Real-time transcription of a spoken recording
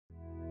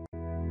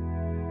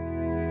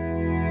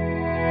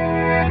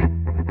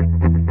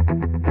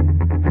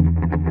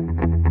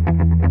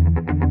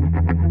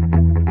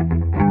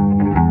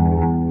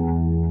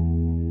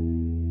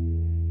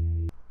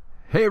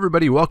Hey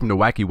everybody, welcome to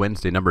Wacky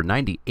Wednesday number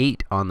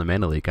 98 on the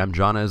Leek. I'm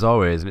John as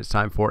always, and it's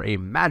time for a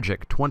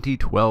Magic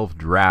 2012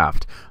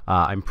 draft.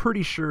 I'm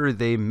pretty sure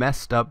they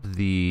messed up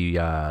the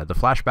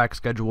flashback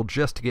schedule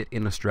just to get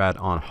Innistrad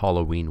on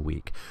Halloween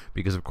week,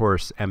 because of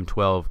course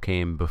M12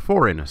 came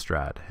before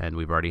Innistrad, and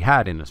we've already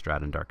had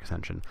Innistrad and Dark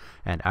Ascension,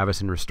 and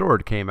Avacyn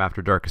Restored came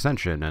after Dark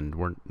Ascension, and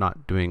we're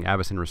not doing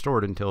Avacyn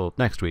Restored until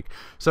next week,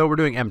 so we're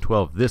doing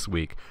M12 this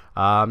week.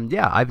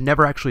 Yeah, I've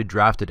never actually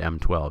drafted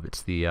M12.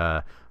 It's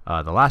the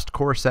last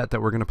core set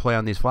that we're going to play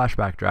on these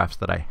flashback drafts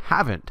that I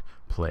haven't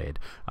played.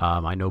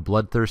 I know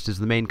Bloodthirst is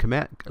the main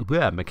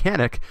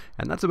mechanic,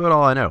 and that's about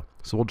all I know.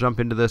 So we'll jump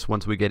into this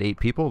once we get 8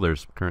 people.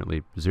 There's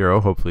currently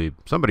 0. Hopefully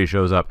somebody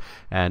shows up,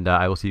 and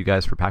I will see you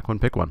guys for Pack 1,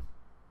 Pick 1.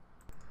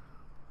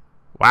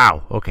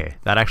 Wow, okay,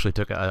 that actually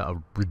took a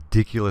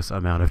ridiculous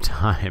amount of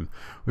time.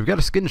 We've got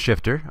a Skin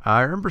Shifter. I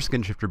remember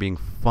Skin Shifter being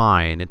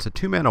fine. It's a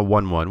 2-mana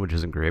 1/1, which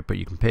isn't great, but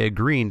you can pay a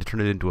green to turn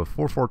it into a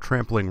 4/4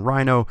 Trampling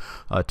Rhino,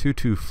 a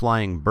 2/2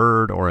 Flying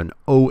Bird, or an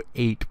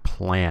 0/8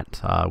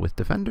 Plant. With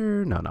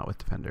Defender? No, not with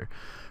Defender.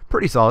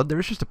 Pretty solid.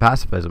 There's just a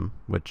Pacifism,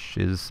 which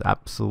is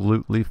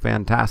absolutely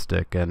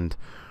fantastic, and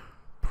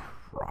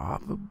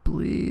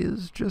probably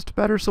is just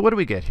better. So what do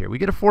we get here? We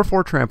get a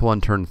 4/4 Trample on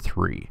turn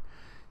 3.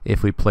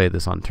 If we play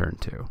this on turn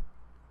 2.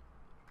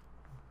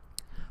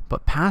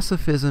 But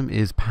pacifism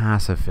is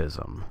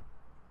pacifism.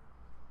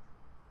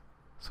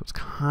 So it's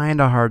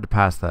kind of hard to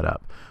pass that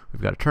up.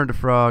 We've got a Turn to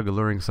Frog,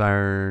 Alluring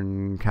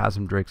Siren,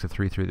 Chasm Drake's a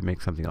 3/3 that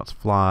makes something else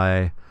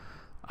fly.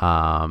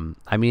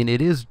 I mean,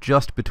 it is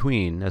just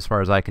between, as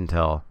far as I can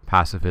tell,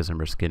 pacifism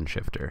or Skin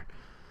Shifter.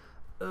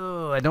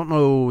 I don't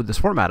know this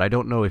format. I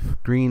don't know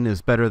if green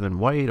is better than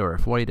white or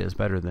if white is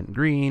better than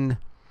green.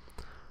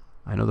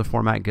 I know the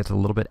format gets a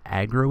little bit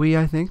aggro-y,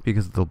 I think,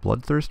 because of the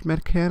Bloodthirst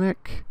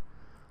mechanic.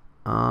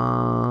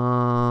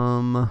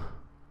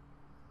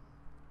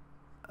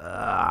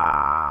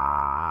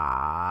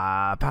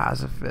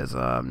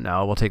 Pacifism.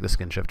 No, we'll take the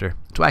Skin Shifter.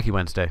 It's Wacky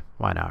Wednesday.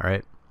 Why not,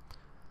 right?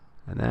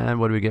 And then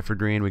what do we get for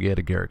green? We get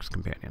a Garruk's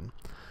Companion.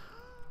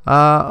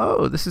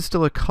 Oh, this is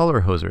still a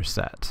Color Hoser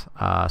set.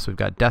 So we've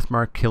got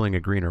Deathmark killing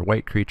a green or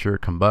white creature,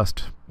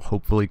 Combust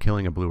hopefully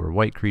killing a blue or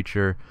white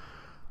creature.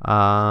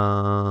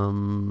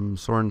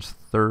 Sorin's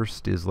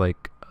Thirst is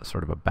like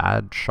sort of a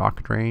bad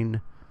shock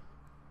drain.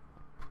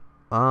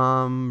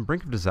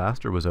 Brink of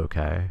Disaster was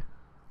okay.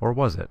 Or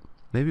was it?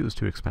 Maybe it was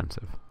too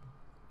expensive.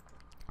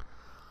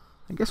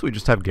 I guess we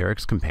just have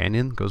Garruk's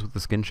Companion. Goes with the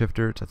Skin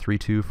Shifter. It's a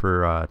 3/2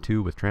 for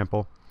 2 with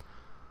Trample.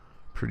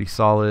 Pretty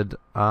solid.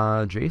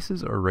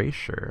 Jace's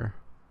Erasure.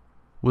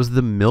 Was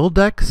the mill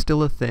deck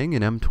still a thing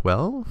in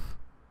M12?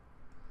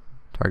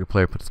 Target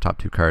player puts the top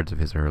 2 cards of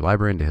his or her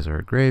library into his or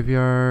her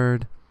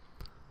graveyard.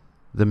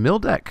 The mill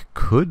deck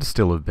could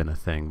still have been a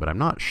thing, but I'm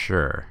not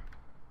sure.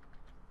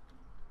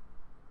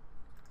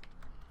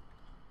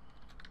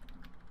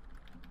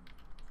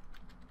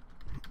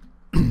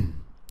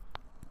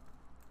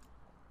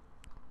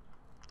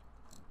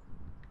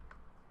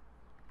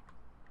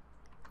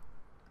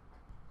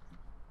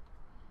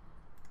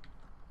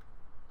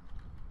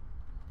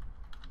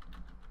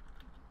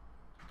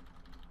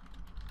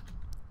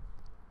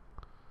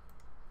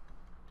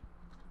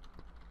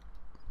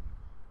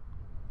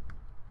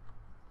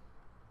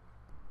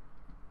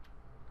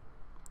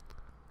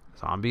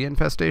 Zombie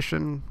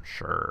infestation?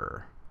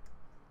 Sure.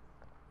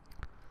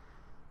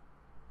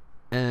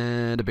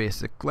 And a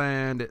basic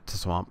land. It's a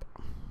swamp.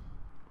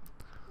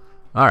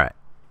 Alright.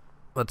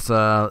 Let's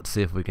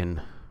see if we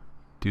can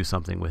do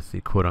something with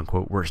the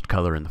quote-unquote worst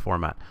color in the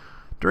format.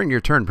 During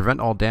your turn, prevent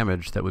all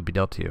damage that would be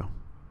dealt to you.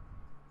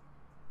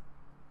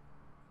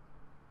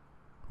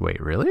 Wait,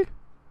 really?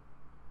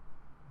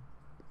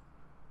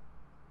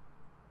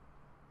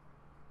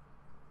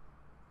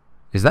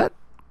 Is that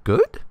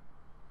good?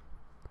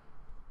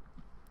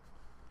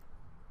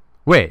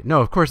 Wait, no,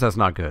 of course that's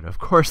not good. Of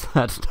course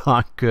that's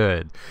not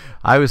good.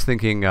 I was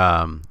thinking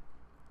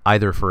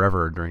either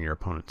forever or during your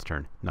opponent's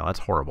turn. No, that's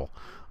horrible.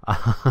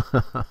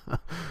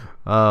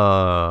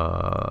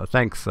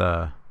 Thanks,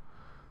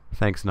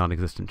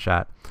 non-existent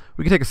chat.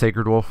 We can take a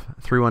Sacred Wolf.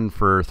 3/1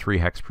 for 3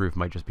 hexproof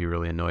might just be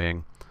really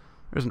annoying.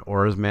 There's an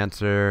Aura's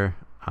Mancer.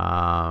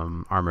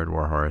 Armored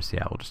Warhorse.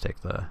 Yeah, we'll just take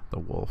the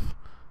wolf.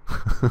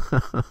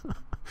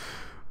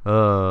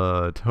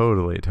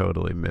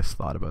 Totally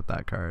misthought about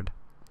that card.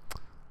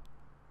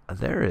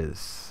 There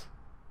is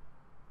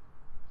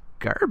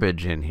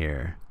garbage in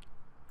here.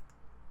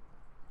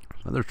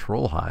 There's another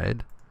Troll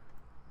Hide.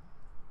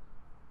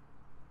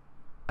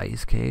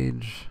 Ice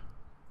Cage.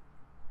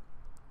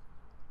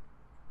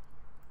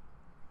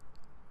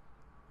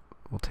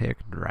 We'll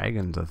take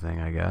Dragon's a thing,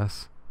 I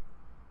guess.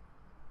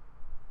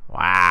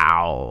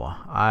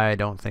 Wow. I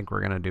don't think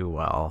we're going to do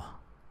well.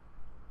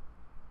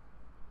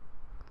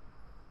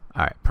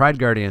 Alright, Pride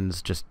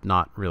Guardian's just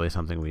not really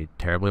something we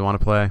terribly want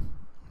to play.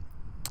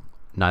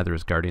 Neither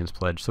is Guardian's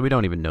Pledge, so we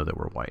don't even know that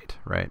we're white,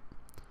 right?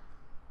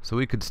 So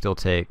we could still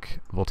take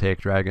Voltaic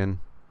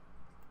Dragon.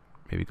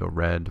 Maybe go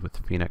red with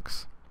the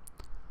Phoenix.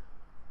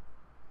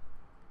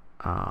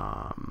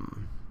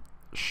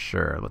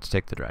 Sure, let's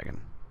take the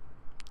dragon.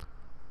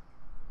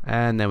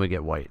 And then we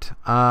get white.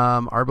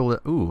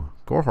 Ooh,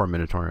 Gorehorn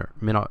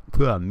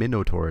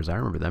Minotaurs. I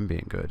remember them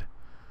being good.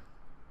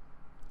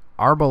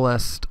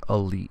 Arbalest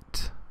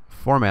Elite.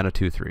 4 mana,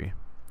 2/3.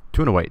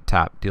 2 and a white,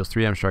 tap. Deals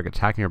 3 damage strike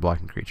attacking or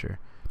blocking creature.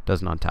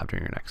 Doesn't untap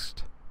during your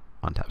next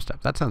untap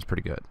step. That sounds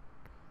pretty good.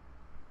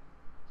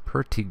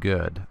 Pretty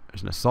good.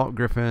 There's an Assault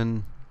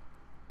Griffin.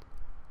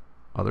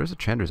 Oh, there's a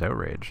Chandra's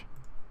Outrage.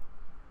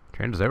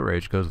 Chandra's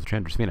Outrage goes with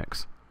Chandra's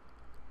Phoenix.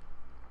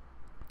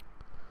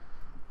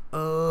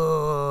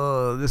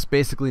 This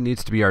basically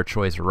needs to be our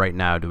choice right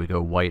now. Do we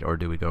go white or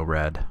do we go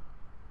red?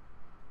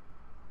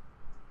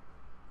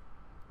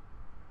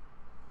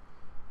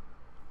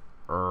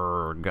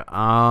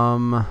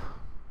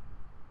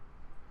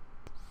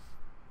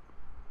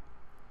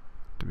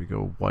 Do we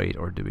go white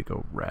or do we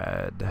go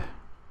red?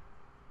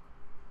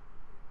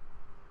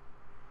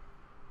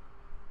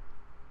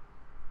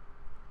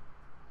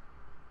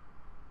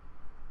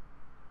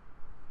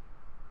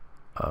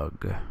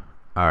 Ugh.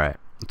 Alright,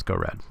 let's go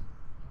red.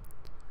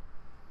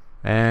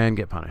 And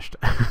get punished.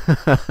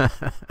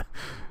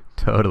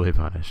 Totally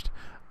punished.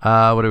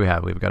 What do we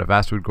have? We've got a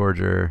Vastwood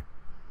Gorger.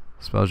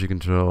 Spells you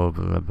control.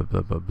 Blah, blah,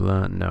 blah, blah,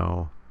 blah.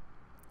 No.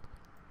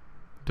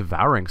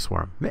 Devouring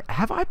Swarm.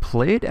 Have I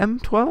played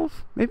M12?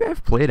 Maybe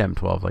I've played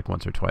M12 like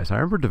once or twice. I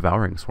remember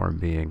Devouring Swarm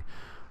being...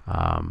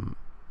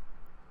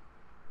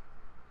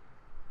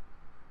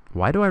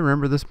 why do I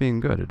remember this being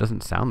good? It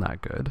doesn't sound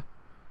that good.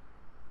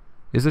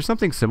 Is there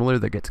something similar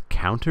that gets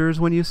counters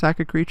when you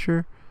sack a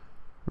creature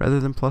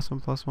rather than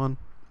 +1/+1?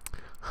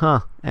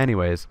 Huh.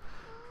 Anyways.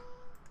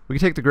 We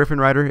can take the Griffin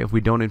Rider if we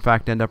don't in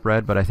fact end up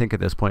red, but I think at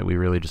this point we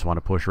really just want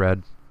to push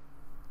red.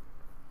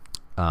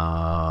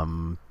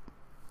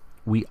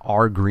 We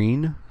are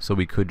green, so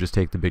we could just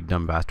take the big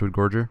dumb Vastwood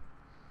Gorger.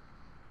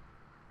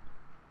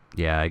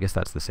 Yeah, I guess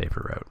that's the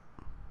safer route.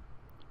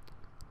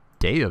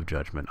 Day of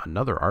Judgment,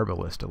 another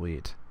Arbalest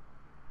Elite.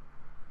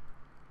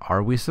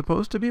 Are we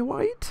supposed to be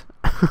white?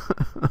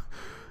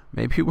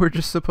 Maybe we're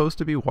just supposed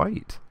to be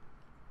white.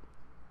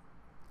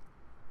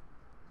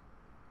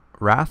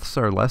 Wraths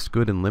are less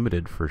good and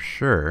limited for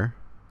sure.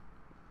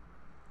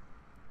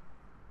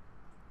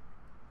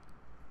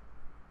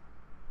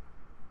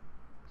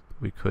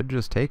 We could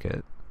just take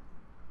it.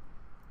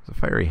 It's a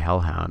Fiery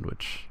Hellhound,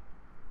 which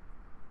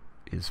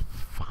is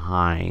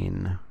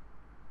fine.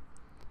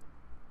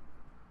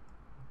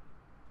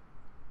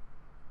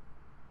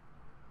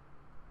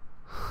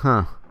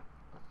 Huh.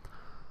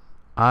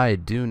 I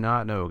do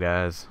not know,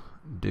 guys.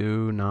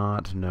 Do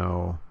not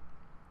know.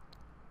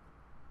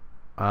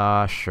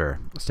 Sure.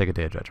 Let's take a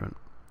Day of Judgment.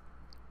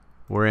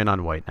 We're in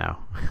on white now.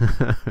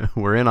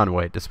 We're in on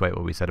white, despite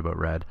what we said about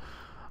red.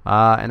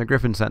 And a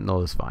Griffin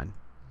Sentinel is fine.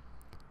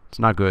 It's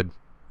not good,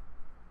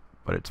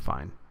 but it's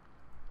fine.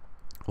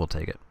 We'll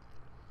take it.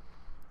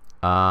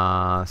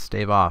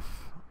 Stave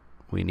off.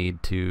 We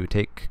need to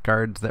take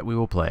cards that we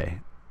will play,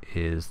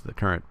 is the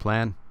current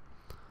plan.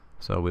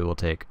 So we will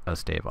take a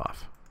stave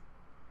off.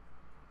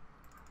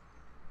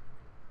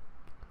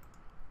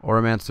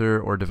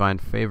 Auramancer or Divine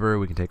Favor.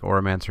 We can take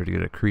Auramancer to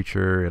get a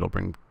creature. It'll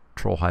bring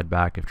Trollhide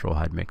back if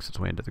Trollhide makes its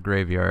way into the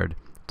graveyard.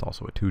 It's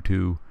also a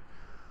 2/2.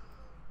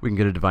 We can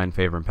get a Divine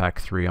Favor in pack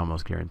 3,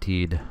 almost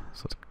guaranteed.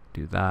 So let's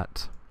do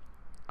that.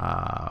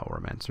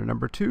 Auramancer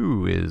number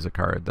 2 is a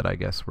card that I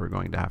guess we're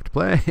going to have to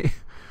play.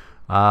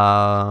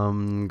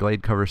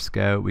 Glade Cover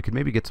Scout. We could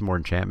maybe get some more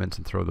enchantments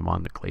and throw them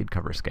on the Glade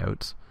Cover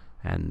Scouts.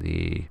 And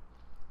the...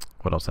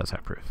 what else has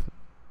Hexproof?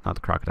 Not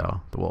the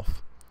Crocodile, the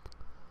Wolf.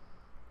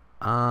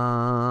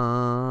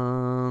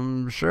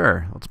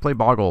 Sure. Let's play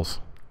Boggles.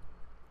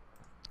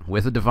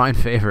 With a Divine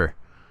Favor.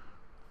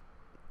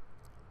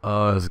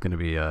 Oh, this is going to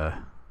be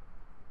a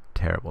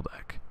terrible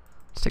deck.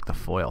 Let's take the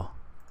foil.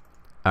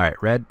 Alright,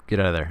 red, get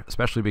out of there.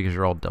 Especially because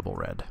you're all double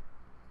red.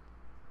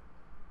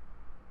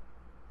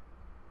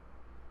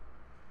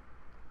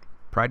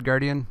 Pride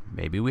Guardian,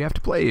 maybe we have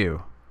to play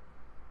you.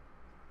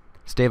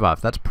 Stave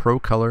off. That's pro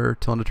color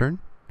till end of turn?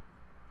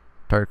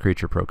 Target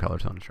creature pro color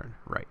till end of turn.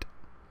 Right.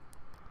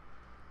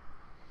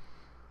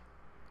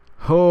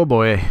 Oh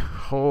boy.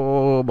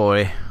 Oh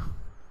boy.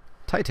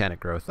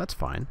 Titanic Growth, that's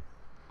fine.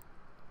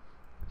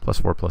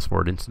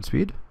 +4/+4 at instant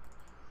speed.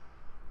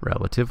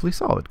 Relatively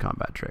solid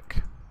combat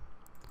trick.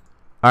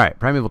 Alright,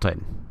 Primeval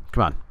Titan.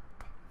 Come on.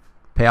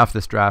 Pay off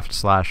this draft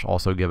 /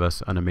 also give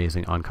us an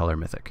amazing on-color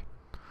mythic.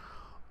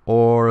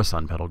 Or a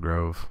Sun Petal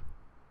Grove.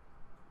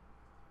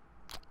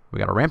 We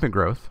got a Rampant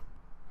Growth.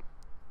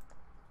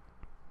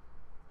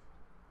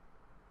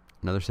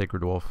 Another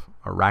Sacred Wolf.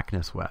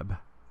 Arachnus Web.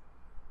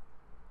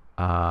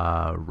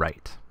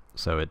 Right.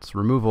 So it's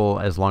removal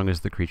as long as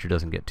the creature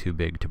doesn't get too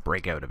big to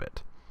break out of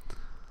it.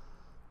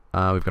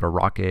 We've got a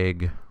Rock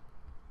Egg.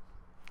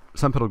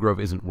 Sun Petal Grove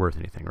isn't worth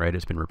anything, right?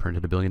 It's been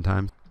reprinted a billion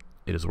times.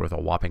 It is worth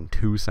a whopping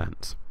 2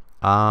 cents.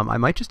 I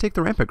might just take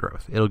the Rampant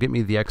Growth. It'll get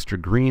me the extra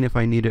green if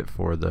I need it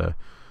for the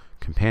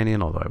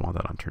companion, although I want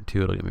that on turn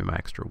 2. It'll give me my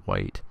extra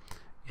white.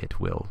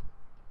 It will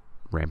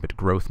Rampant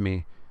Growth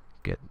me.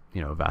 Get,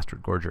 you know,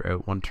 Vastwood Gorger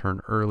out 1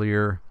 turn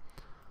earlier.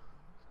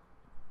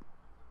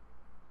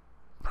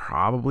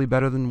 probably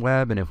better than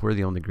Web, and if we're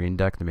the only green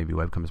deck, then maybe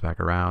Web comes back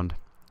around.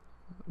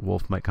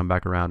 Wolf might come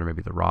back around, or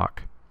maybe the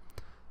Rock.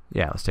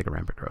 Yeah, let's take a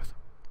Rampant Growth.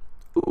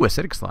 Ooh,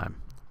 Acidic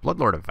Slime.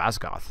 Bloodlord of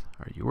Vasgoth.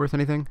 Are you worth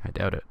anything? I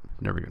doubt it.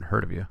 Never even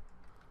heard of you.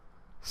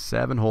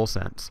 7 whole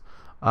cents.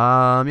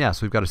 Yeah,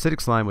 so we've got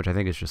Acidic Slime, which I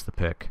think is just the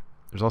pick.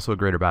 There's also a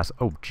Greater Bass.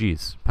 Oh,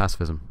 geez.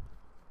 Pacifism.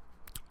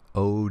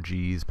 Oh,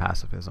 geez.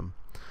 Pacifism.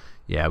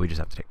 Yeah, we just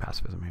have to take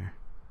Pacifism here.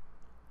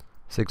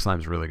 Acidic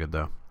Slime's really good,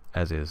 though,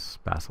 as is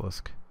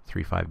Basilisk.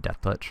 3/5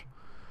 Death Touch.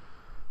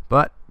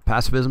 But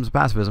Pacifism's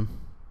Pacifism.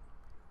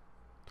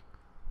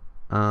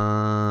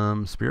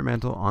 Spirit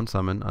Mantle on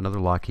summon, another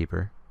Law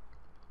Keeper.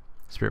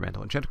 Spirit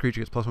Mantle. Enchanted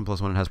creature gets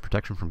 +1/+1 and has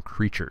protection from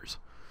creatures.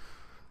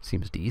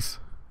 Seems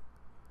decent.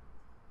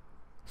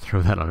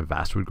 Throw that on a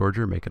Vastwood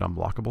Gorger, make it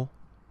unblockable.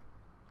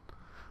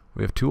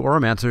 We have 2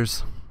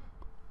 Oromancers.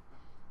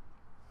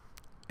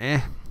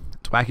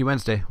 It's Wacky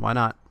Wednesday. Why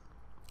not?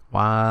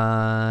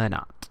 Why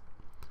not?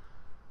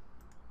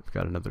 We've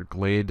got another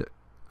Glade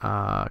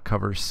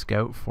cover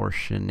Scout for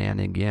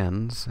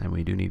shenanigans, and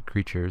we do need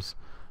creatures.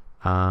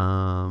 It's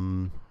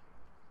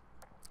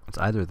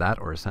either that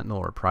or a Sentinel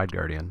or a Pride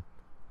Guardian.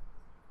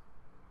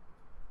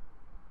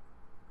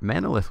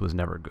 Manalith was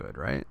never good,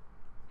 right?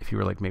 If you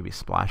were like maybe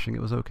splashing,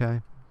 it was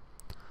okay.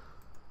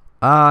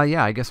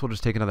 Yeah, I guess we'll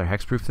just take another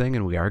hexproof thing,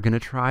 and we are going to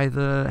try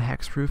the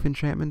hexproof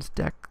enchantments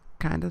deck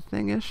kind of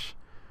thingish.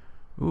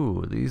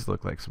 Ooh, these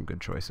look like some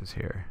good choices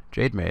here.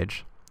 Jade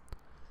Mage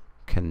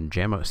can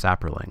jam out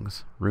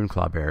Saprolings.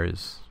 Runeclaw Bear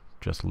is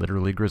just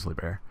literally Grizzly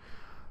Bear.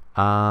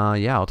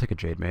 Yeah, I'll take a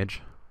Jade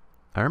Mage.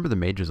 I remember the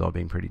mages all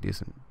being pretty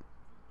decent.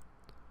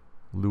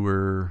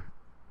 Lure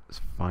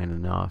is fine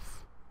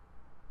enough.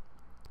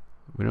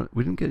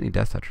 We didn't get any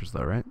Death Touchers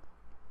though, right?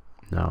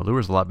 No,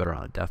 Lure's a lot better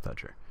on a Death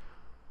Toucher.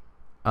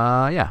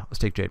 Yeah, let's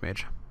take Jade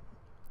Mage.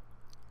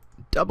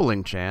 Doubling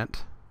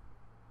Enchant.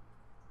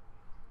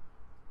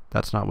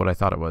 That's not what I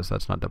thought it was.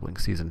 That's not Doubling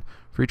Season.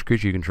 For each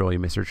creature you control, you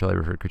may search all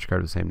referred creature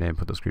card with the same name,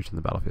 put those creatures in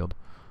the battlefield.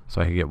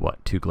 So I could get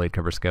what? 2 Glade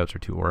Cover Scouts or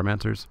 2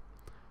 Oromancers?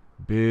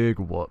 Big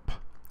whoop.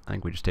 I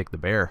think we just take the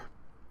bear.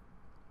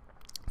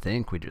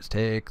 Think we just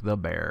take the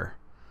bear.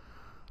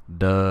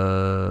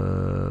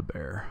 The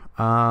bear.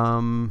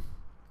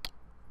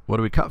 What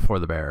do we cut for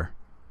the bear?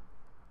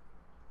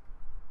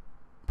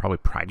 Probably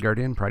Pride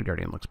Guardian. Pride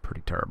Guardian looks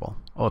pretty terrible.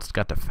 Oh, it's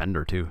got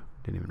Defender too.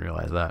 Didn't even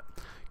realize that.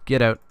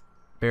 Get out.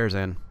 Bear's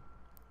in.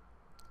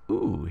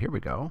 Ooh, here we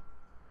go.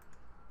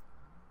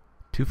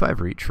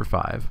 2/5 reach for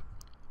 5.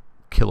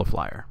 Kill a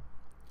flyer.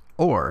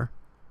 Or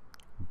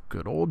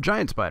good old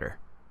Giant Spider.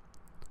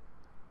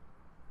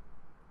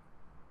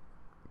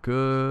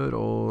 Good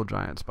old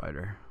Giant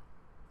Spider.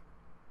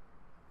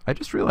 I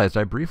just realized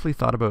I briefly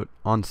thought about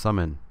on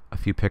summon a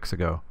few picks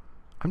ago.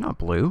 I'm not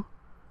blue.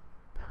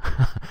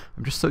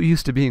 I'm just so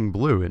used to being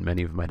blue in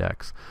many of my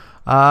decks.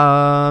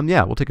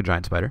 Yeah, we'll take a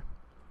Giant Spider.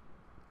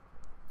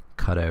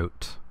 Cut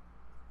out.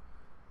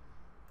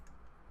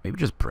 Maybe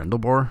just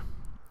Brindlebore.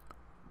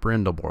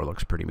 Brindlebore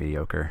looks pretty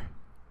mediocre.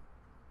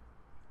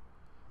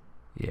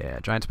 Yeah,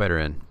 Giant Spider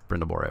in.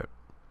 Brindlebore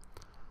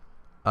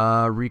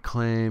out.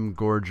 Reclaim,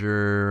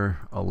 Gorger,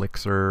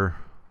 Elixir.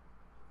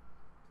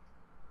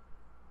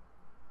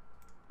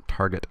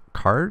 Target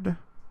card.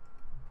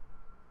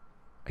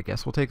 I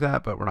guess we'll take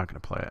that, but we're not going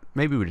to play it.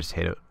 Maybe we just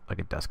hate it like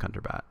a Dusk Hunter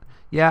Bat.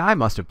 Yeah, I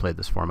must have played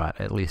this format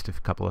at least a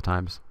couple of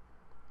times.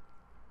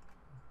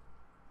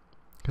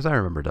 Because I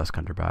remember Dusk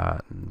Hunter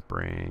Bat and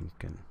Brink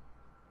and...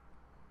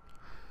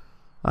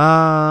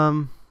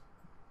 I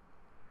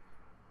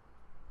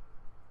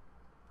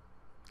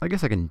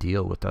guess I can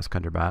deal with Dusk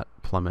Hunter Bat,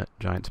 Plummet,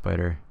 Giant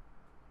Spider.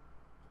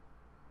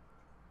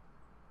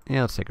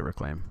 Yeah, let's take a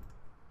Reclaim.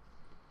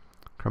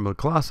 Crumbling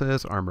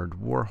Colossus, Armored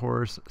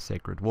Warhorse,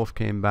 Sacred Wolf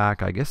came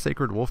back. I guess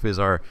Sacred Wolf is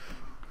on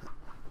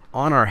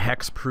our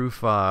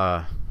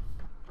hexproof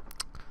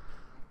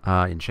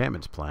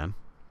enchantments plan.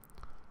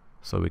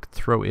 So we could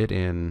throw it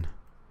in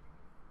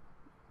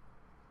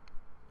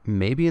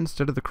maybe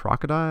instead of the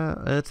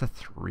Crocodile. It's a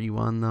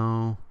 3/1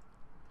 though.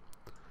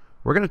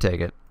 We're going to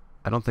take it.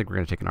 I don't think we're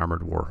going to take an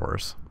Armored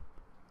Warhorse.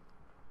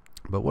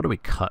 But what do we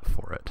cut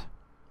for it?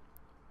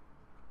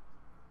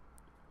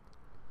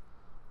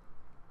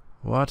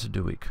 What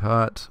do we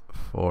cut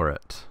for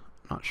it?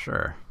 Not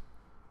sure.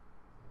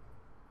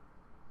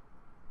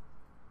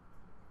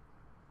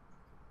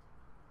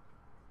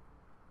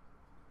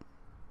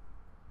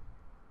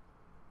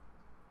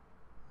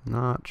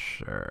 Not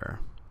sure.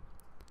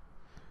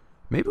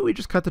 Maybe we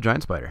just cut the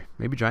Giant Spider.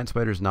 Maybe Giant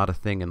Spider is not a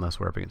thing unless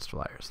we're up against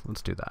Flyers.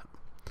 Let's do that.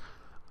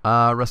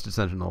 Rusted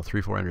Sentinel,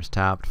 3/4 enters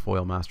tapped.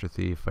 Foil Master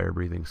Thief, Fire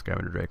Breathing,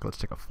 Skywinder Drake. Let's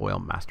take a Foil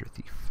Master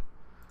Thief.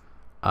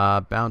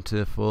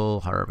 Bountiful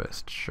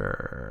Harvest,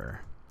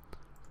 sure.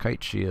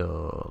 Kite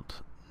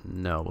Shield,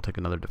 no, we'll take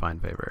another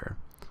Divine Favor.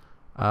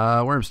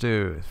 Worm's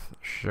Tooth,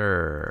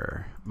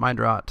 sure.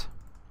 Mind Rot,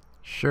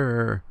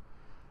 sure.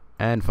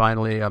 And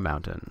finally, a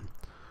Mountain.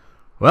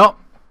 Well,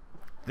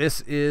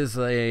 this is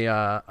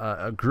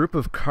a group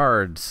of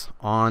cards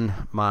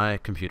on my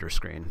computer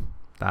screen.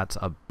 That's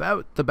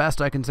about the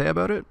best I can say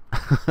about it.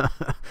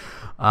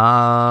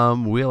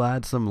 We'll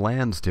add some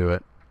lands to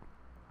it.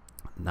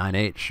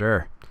 9/8,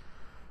 sure.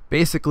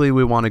 Basically,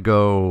 we want to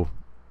go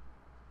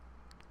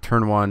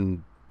turn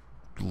 1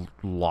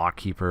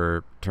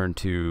 Lockkeeper, turn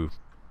 2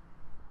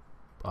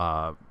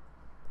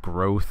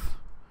 Growth,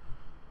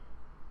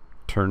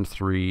 turn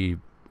 3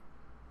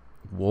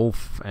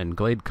 Wolf and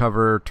Glade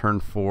Cover, turn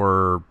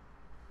 4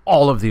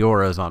 all of the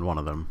auras on one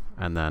of them,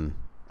 and then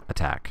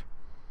attack,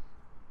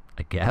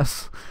 I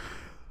guess.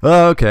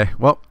 Okay,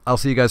 well, I'll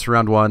see you guys for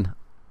round 1.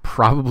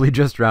 Probably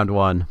just round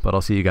 1, but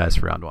I'll see you guys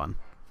for round 1.